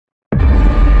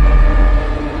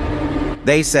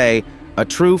They say, a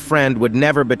true friend would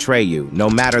never betray you, no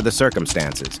matter the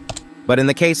circumstances. But in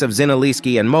the case of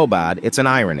Zinoleesky and Mohbad, it's an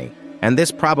irony, and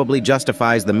this probably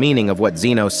justifies the meaning of what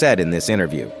Zino said in this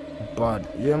interview. But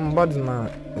yeah,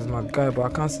 Mohbad is my guy, but I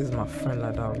can't say he's my friend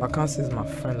like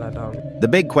that. The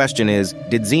big question is,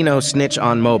 did Zino snitch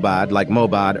on Mohbad like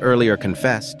Mohbad earlier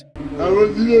confessed?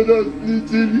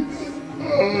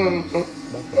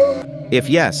 If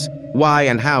yes, why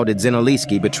and how did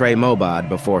Zinoleesky betray Mohbad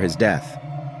before his death?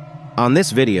 On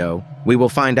this video, we will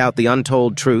find out the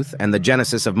untold truth and the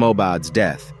genesis of Mohbad's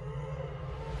death.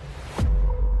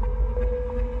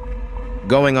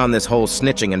 Going on this whole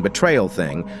snitching and betrayal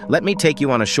thing, let me take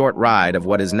you on a short ride of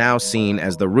what is now seen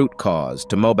as the root cause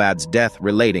to Mohbad's death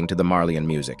relating to the Marlian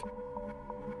music.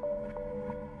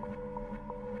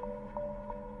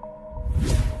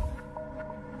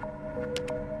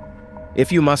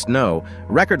 If you must know,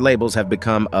 record labels have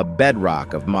become a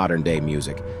bedrock of modern-day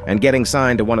music, and getting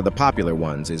signed to one of the popular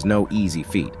ones is no easy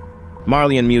feat.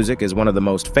 Marlian Music is one of the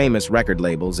most famous record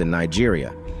labels in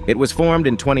Nigeria. It was formed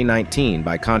in 2019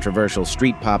 by controversial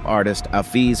street pop artist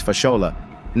Azeez Fashola,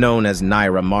 known as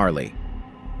Naira Marley.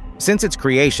 Since its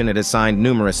creation, it has signed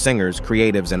numerous singers,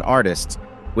 creatives, and artists,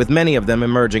 with many of them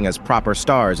emerging as proper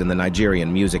stars in the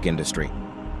Nigerian music industry.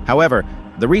 However,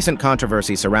 the recent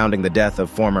controversy surrounding the death of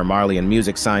former Marlian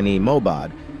Music signee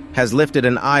Mohbad has lifted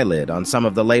an eyelid on some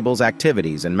of the label's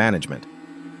activities and management.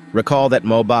 Recall that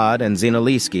Mohbad and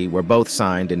Zinoleesky were both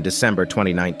signed in December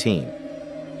 2019.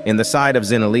 In the side of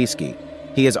Zinoleesky,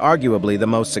 he is arguably the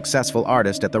most successful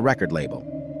artist at the record label.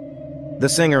 The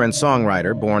singer and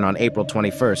songwriter, born on April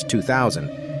 21, 2000,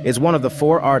 is one of the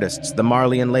 4 artists the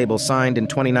Marlian label signed in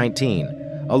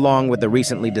 2019, along with the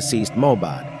recently deceased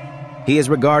Mohbad. He is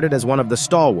regarded as one of the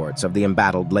stalwarts of the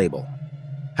embattled label.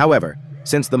 However,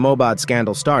 since the Mohbad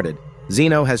scandal started,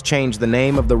 Zino has changed the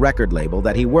name of the record label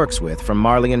that he works with from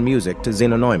Marlian Music to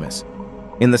Zinoleesky.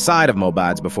 In the side of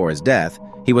Mohbad's before his death,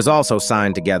 he was also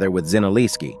signed together with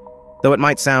Zinoleesky, though it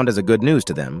might sound as a good news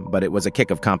to them, but it was a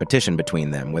kick of competition between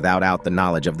them without the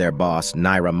knowledge of their boss,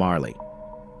 Naira Marley.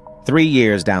 3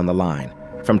 years down the line,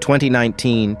 from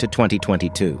 2019 to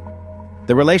 2022.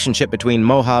 The relationship between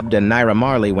Mohabd and Naira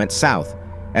Marley went south,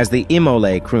 as the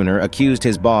Imole crooner accused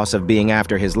his boss of being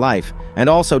after his life and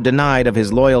also denied of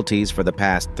his loyalties for the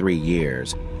past 3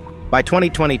 years. By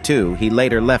 2022, he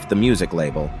later left the music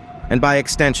label, and by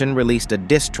extension released a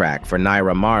diss track for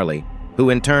Naira Marley, who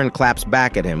in turn claps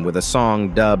back at him with a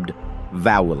song dubbed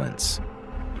Vowulence.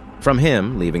 From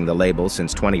him, leaving the label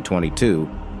since 2022,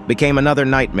 became another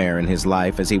nightmare in his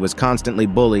life as he was constantly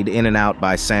bullied in and out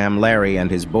by Sam Larry and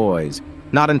his boys.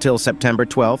 Not until September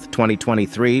 12,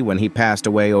 2023, when he passed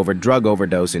away over drug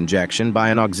overdose injection by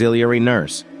an auxiliary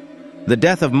nurse. The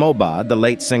death of Mohbad, the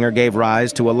late singer, gave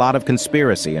rise to a lot of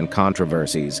conspiracy and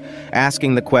controversies,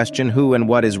 asking the question who and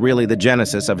what is really the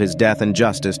genesis of his death and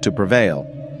justice to prevail.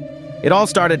 It all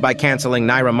started by canceling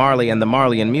Naira Marley and the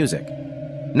Marlian music.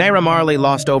 Naira Marley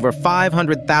lost over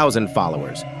 500,000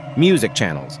 followers, music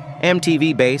channels,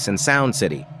 MTV Base and Sound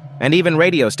City, and even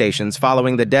radio stations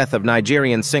following the death of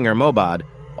Nigerian singer Mohbad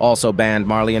also banned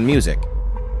Marlian music.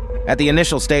 At the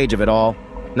initial stage of it all,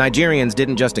 Nigerians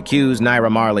didn't just accuse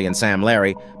Naira Marley and Sam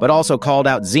Larry, but also called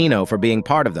out Zino for being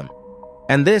part of them.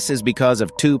 And this is because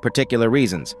of 2 particular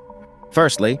reasons.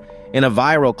 Firstly, in a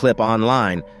viral clip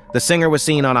online, the singer was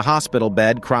seen on a hospital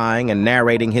bed crying and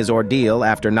narrating his ordeal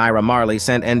after Naira Marley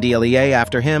sent NDLEA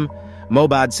after him.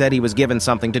 Mohbad said he was given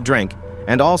something to drink,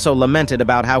 and also lamented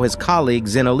about how his colleague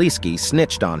Zinoleesky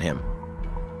snitched on him.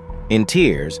 In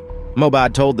tears,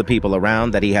 Mohbad told the people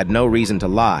around that he had no reason to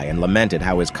lie and lamented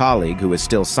how his colleague, who is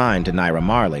still signed to Naira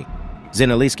Marley,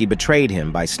 Zinoleesky betrayed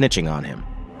him by snitching on him.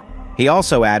 He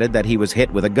also added that he was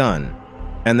hit with a gun,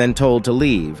 and then told to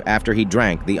leave after he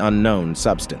drank the unknown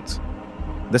substance.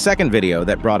 The second video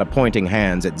that brought a pointing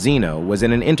hands at Zino was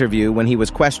in an interview when he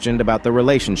was questioned about the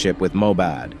relationship with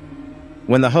Mohbad.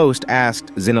 When the host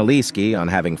asked Zinoleesky on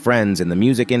having friends in the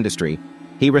music industry,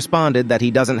 he responded that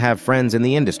he doesn't have friends in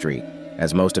the industry,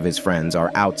 as most of his friends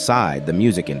are outside the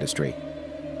music industry.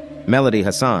 Melody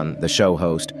Hassan, the show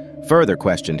host, further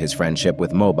questioned his friendship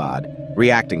with Mohbad.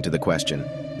 Reacting to the question,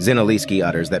 Zinoleesky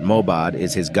utters that Mohbad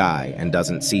is his guy and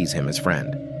doesn't seize him as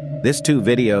friend. These 2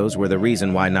 videos were the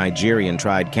reason why Nigerian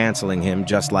tried canceling him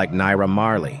just like Naira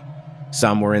Marley.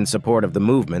 Some were in support of the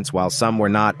movements, while some were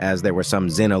not, as there were some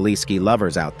Zinoleesky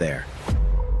lovers out there.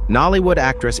 Nollywood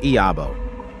actress Iyabo,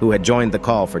 who had joined the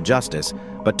call for justice,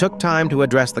 but took time to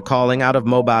address the calling out of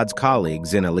Mohbad's colleague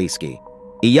Zinoleesky.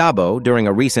 Iyabo, during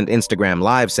a recent Instagram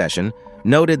live session,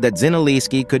 noted that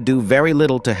Zinoleesky could do very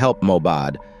little to help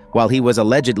Mohbad, while he was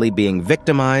allegedly being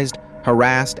victimized,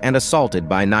 harassed, and assaulted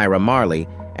by Naira Marley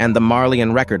and the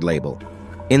Marlian record label.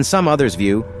 In some others'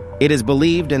 view, it is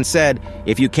believed and said,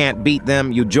 if you can't beat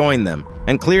them, you join them,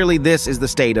 and clearly this is the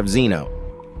state of Zino.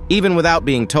 Even without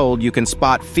being told, you can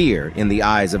spot fear in the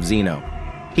eyes of Zino.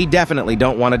 He definitely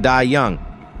don't want to die young.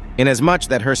 Inasmuch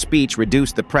that her speech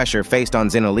reduced the pressure faced on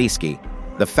Zinoleesky,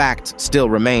 the fact still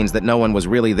remains that no one was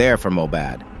really there for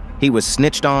Mohbad. He was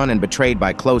snitched on and betrayed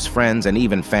by close friends and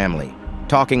even family,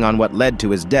 talking on what led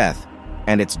to his death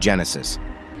and its genesis.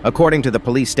 According to the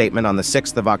police statement on the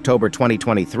 6th of October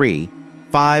 2023,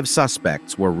 5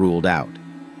 suspects were ruled out.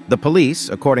 The police,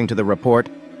 according to the report,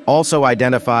 also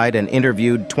identified and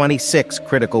interviewed 26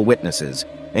 critical witnesses,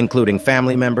 including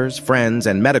family members, friends,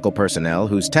 and medical personnel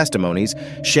whose testimonies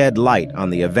shed light on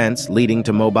the events leading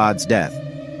to Mohbad's death.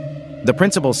 The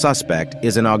principal suspect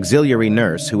is an auxiliary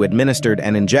nurse who administered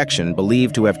an injection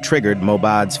believed to have triggered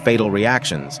Mohbad's fatal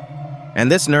reactions,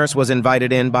 and this nurse was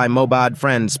invited in by Mohbad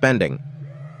friend Spending.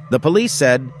 The police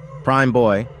said Prime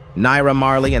Boy, Naira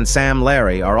Marley, and Sam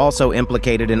Larry are also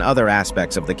implicated in other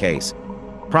aspects of the case.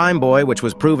 Prime Boy, which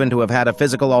was proven to have had a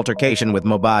physical altercation with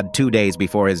Mohbad 2 days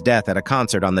before his death at a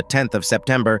concert on the 10th of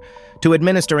September, to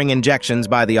administering injections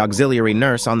by the auxiliary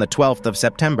nurse on the 12th of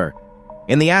September.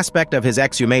 In the aspect of his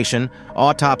exhumation,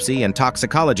 autopsy, and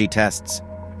toxicology tests,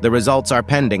 the results are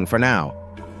pending for now.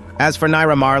 As for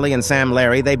Naira Marley and Sam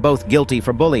Larry, they both guilty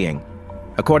for bullying.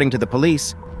 According to the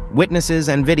police, witnesses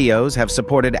and videos have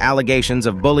supported allegations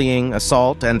of bullying,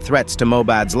 assault, and threats to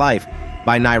Mohbad's life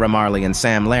by Naira Marley and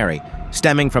Sam Larry,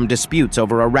 stemming from disputes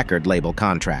over a record label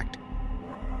contract.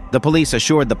 The police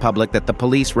assured the public that the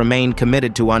police remain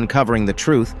committed to uncovering the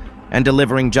truth and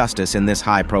delivering justice in this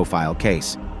high-profile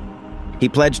case. He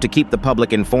pledged to keep the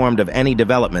public informed of any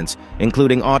developments,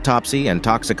 including autopsy and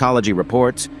toxicology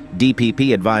reports,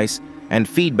 DPP advice, and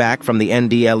feedback from the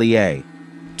NDLEA.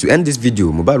 To end this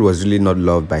video, Mohbad was really not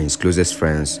loved by his closest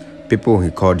friends, people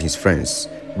he called his friends,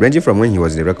 ranging from when he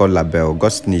was in a record label,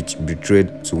 got snitched,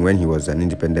 betrayed, to when he was an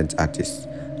independent artist.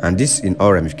 And this, in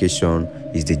all ramification,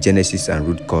 is the genesis and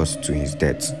root cause to his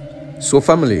death. So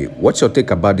family, what's your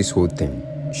take about this whole thing?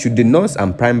 Should the nurse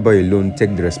and Prime Boy alone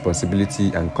take the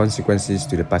responsibility and consequences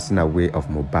to the passing away of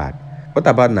Mohbad? What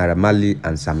about Naira Marley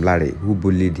and Sam Larry, who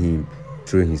bullied him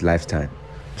through his lifetime?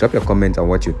 Drop your comment on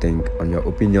what you think, on your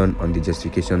opinion on the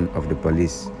justification of the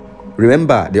police.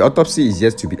 Remember, the autopsy is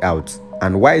yet to be out,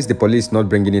 and why is the police not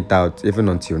bringing it out even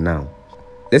until now?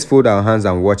 Let's fold our hands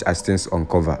and watch as things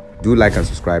uncover. Do like and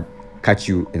subscribe. Catch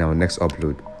you in our next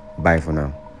upload. Bye for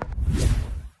now.